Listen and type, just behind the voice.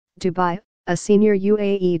Dubai. A senior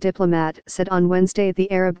UAE diplomat said on Wednesday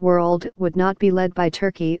the Arab world would not be led by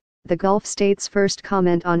Turkey, the Gulf state's first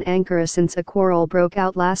comment on Ankara since a quarrel broke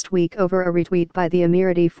out last week over a retweet by the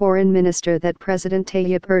Emirati foreign minister that President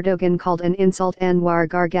Tayyip Erdogan called an insult. Anwar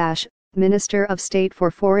Gargash, Minister of State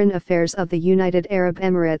for Foreign Affairs of the United Arab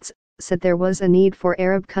Emirates, said there was a need for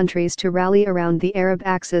Arab countries to rally around the Arab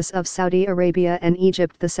axis of Saudi Arabia and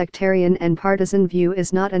Egypt. The sectarian and partisan view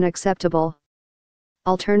is not an acceptable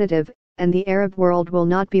alternative, and the Arab world will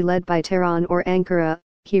not be led by Tehran or Ankara,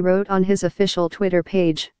 he wrote on his official Twitter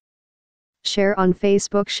page. Share on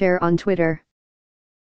Facebook, share on Twitter.